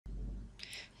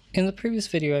In the previous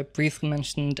video, I briefly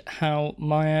mentioned how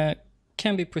Maya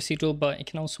can be procedural, but it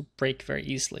can also break very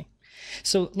easily.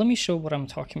 So let me show what I'm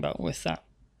talking about with that.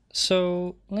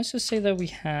 So let's just say that we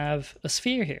have a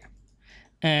sphere here,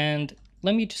 and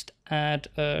let me just add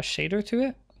a shader to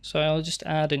it. So I'll just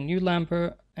add a new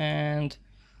Lambert, and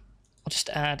I'll just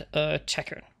add a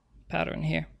checker pattern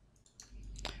here.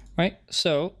 Right,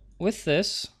 so with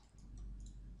this,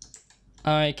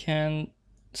 I can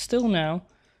still now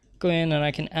go in and I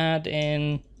can add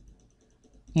in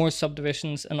more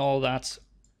subdivisions and all that's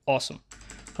awesome.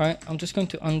 All right, I'm just going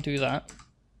to undo that.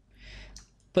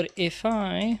 But if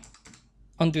I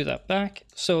undo that back,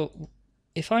 so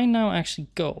if I now actually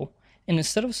go and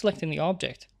instead of selecting the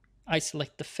object, I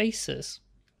select the faces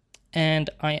and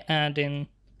I add in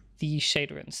the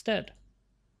shader instead.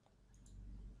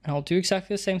 And I'll do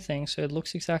exactly the same thing, so it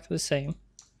looks exactly the same.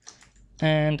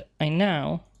 And I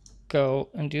now go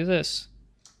and do this.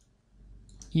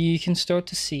 You can start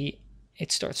to see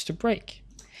it starts to break.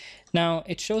 Now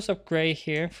it shows up gray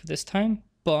here for this time,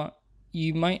 but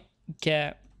you might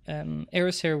get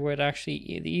errors here where it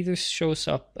either shows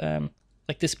up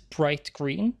like this bright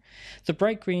green. The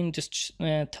bright green just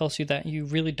tells you that you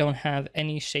really don't have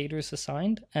any shaders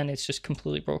assigned and it's just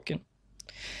completely broken.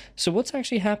 So what's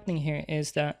actually happening here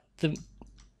is that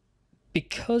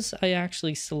because I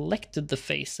actually selected the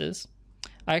faces,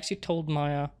 I actually told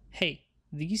Maya, hey,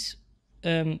 these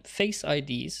face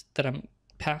IDs that I'm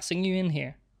passing you in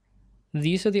here,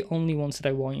 these are the only ones that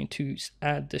I want you to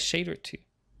add the shader to.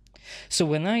 So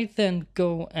when I then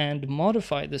go and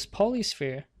modify this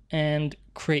polysphere and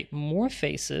create more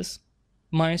faces,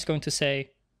 Maya's going to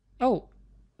say, oh,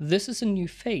 this is a new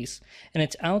face and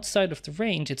it's outside of the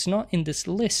range. It's not in this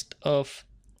list of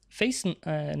face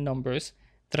numbers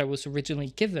that I was originally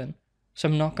given. So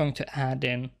I'm not going to add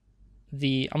in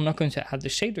the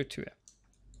shader to it.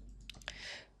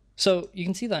 So you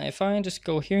can see that if I just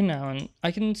go here now, and I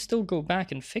can still go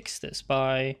back and fix this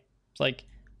by, like,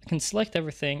 I can select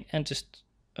everything and just,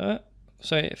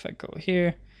 if I go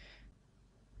here,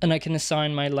 and I can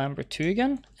assign my Lambert 2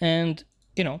 again, and,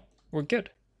 you know, we're good.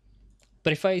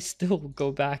 But if I still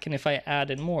go back and if I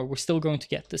add in more, we're still going to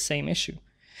get the same issue.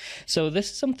 So this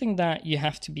is something that you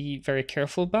have to be very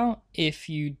careful about if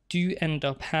you do end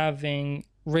up having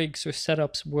rigs or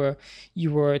setups where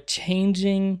you are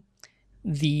changing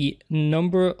the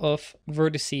number of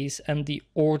vertices and the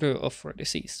order of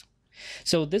vertices.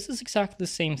 So this is exactly the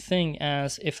same thing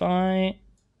as if I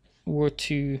were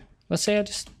to, let's say I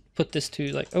just put this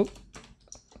to like,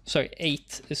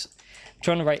 8 is, I'm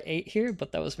trying to write 8 here,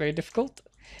 but that was very difficult.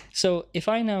 So if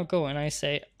I now go and I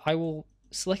say, I will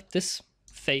select this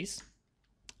face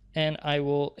and I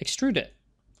will extrude it.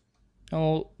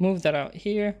 I'll move that out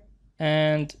here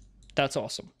and that's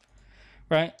awesome,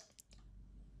 right?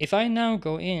 If I now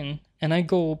go in and I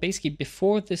go basically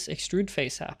before this extrude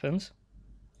phase happens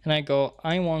and I go,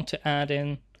 I want to add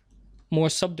in more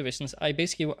subdivisions. I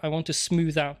want to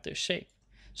smooth out this shape.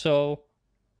 So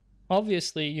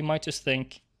obviously you might just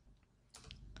think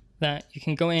that you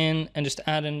can go in and just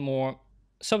add in more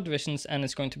subdivisions and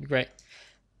it's going to be great.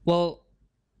 Well,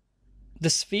 the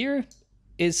sphere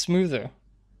is smoother,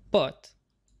 but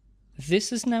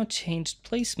this is now changed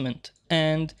placement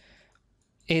and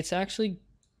it's actually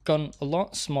gotten a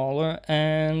lot smaller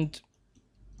and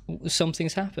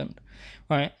something's happened,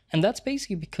 right? And that's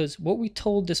basically because what we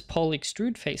told this poly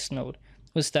extrude face node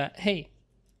was that, hey,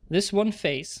 this one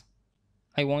face,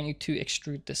 I want you to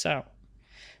extrude this out.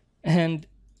 And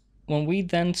when we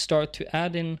then start to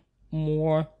add in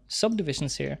more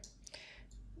subdivisions here,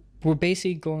 we're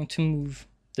basically going to move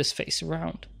this face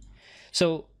around.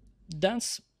 So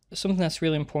that's something that's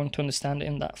really important to understand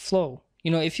in that flow. You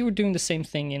know, if you were doing the same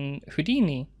thing in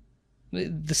Houdini,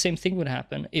 the same thing would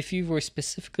happen if you were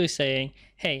specifically saying,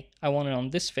 hey, I want it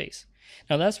on this face.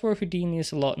 Now that's where Houdini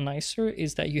is a lot nicer,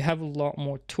 is that you have a lot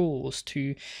more tools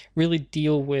to really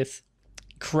deal with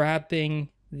grabbing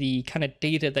the kind of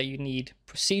data that you need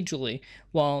procedurally,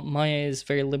 while Maya is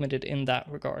very limited in that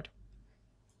regard.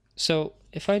 So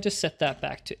if I just set that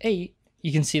back to 8,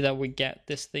 you can see that we get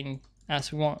this thing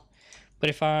as we want.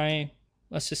 But if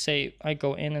let's just say I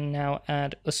go in and now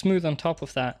add a smooth on top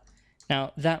of that,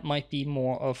 now that might be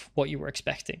more of what you were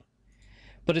expecting.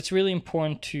 But it's really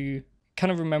important to kind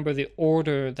of remember the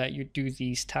order that you do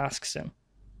these tasks in.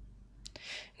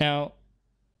 Now,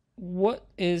 what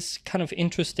is kind of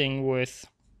interesting with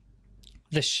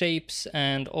the shapes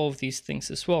and all of these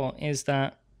things as well is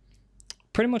that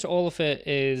pretty much all of it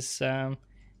is kind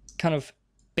of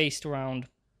based around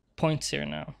points here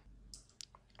now.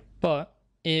 But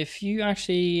if you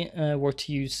actually were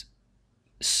to use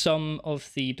some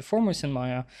of the deformers in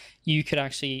Maya, you could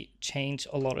actually change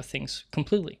a lot of things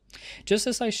completely. Just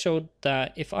as I showed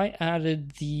that if I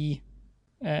added the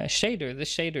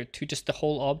shader to just the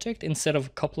whole object instead of a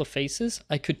couple of faces,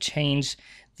 I could change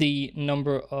the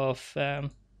number of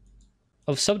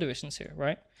subdivisions here,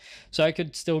 right? So I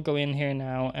could still go in here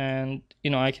now, and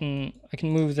I can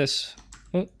move this.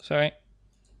 Oh, sorry.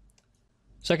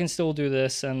 So I can still do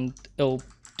this, and it'll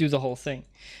do the whole thing.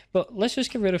 But let's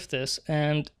just get rid of this,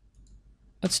 and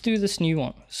let's do this new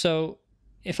one. So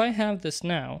if I have this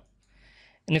now,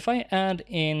 and if I add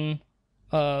in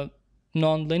a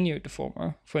non-linear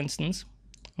deformer, for instance,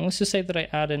 and let's just say that I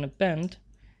add in a bend,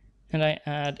 and I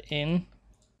add in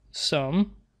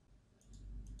some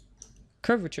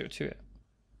curvature to it.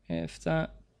 If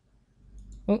that,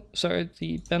 oh, sorry,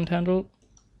 the bend handle.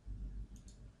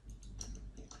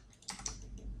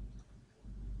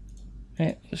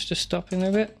 Okay, let's just stop in there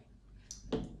a bit.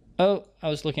 Oh, I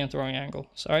was looking at the wrong angle,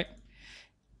 sorry.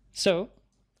 So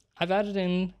I've added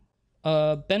in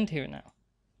a bend here now.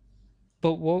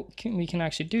 But what we can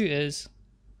actually do is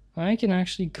I can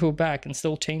actually go back and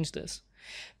still change this,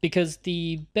 because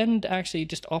the bend actually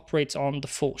just operates on the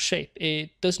full shape.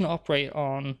 It doesn't operate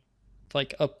on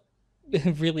like a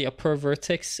really a per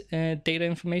vertex data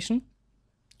information.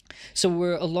 So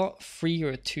we're a lot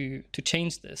freer to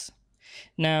change this.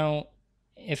 Now,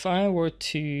 if I were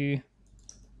to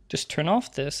just turn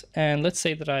off this, and let's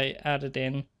say that I added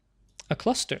in a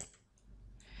cluster.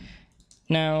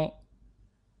 Now,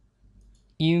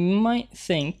 you might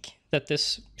think that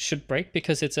this should break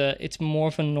because it's more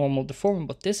of a normal deformer,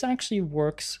 but this actually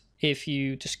works if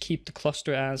you just keep the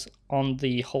cluster as on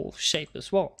the whole shape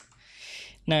as well.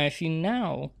 Now, if you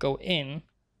now go in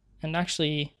and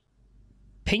actually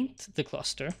paint the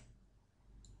cluster,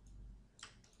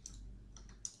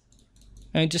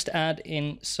 and just add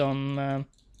in some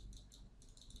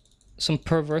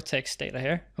per vertex data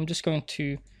here. I'm just going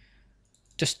to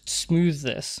just smooth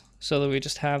this so that we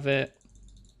just have it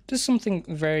just something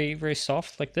very, very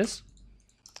soft like this.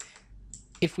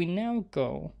 If we now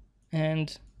go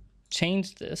and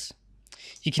change this,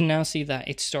 you can now see that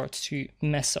it starts to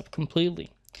mess up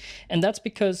completely. And that's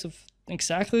because of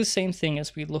exactly the same thing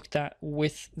as we looked at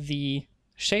with the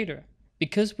shader.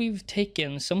 Because we've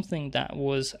taken something that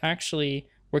was actually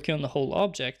working on the whole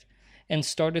object and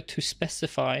started to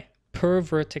specify per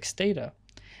vertex data,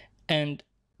 and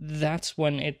that's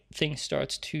when things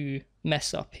starts to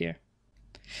mess up here.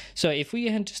 So if we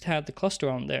had just had the cluster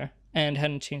on there and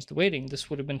hadn't changed the weighting, this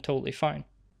would have been totally fine.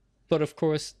 But of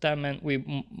course, that meant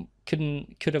we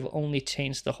could have only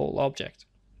changed the whole object.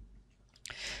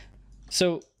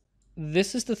 So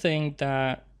this is the thing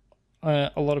that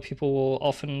a lot of people will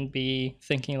often be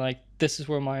thinking, like, this is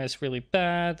where Maya is really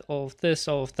bad, all of this,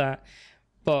 all of that.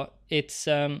 But it's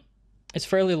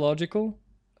fairly logical.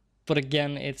 But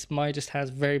again, Maya just has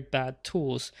very bad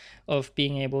tools of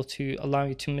being able to allow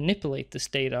you to manipulate this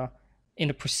data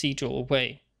in a procedural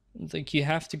way. Like, you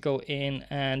have to go in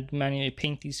and manually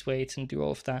paint these weights and do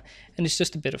all of that, and it's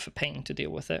just a bit of a pain to deal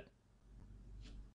with it.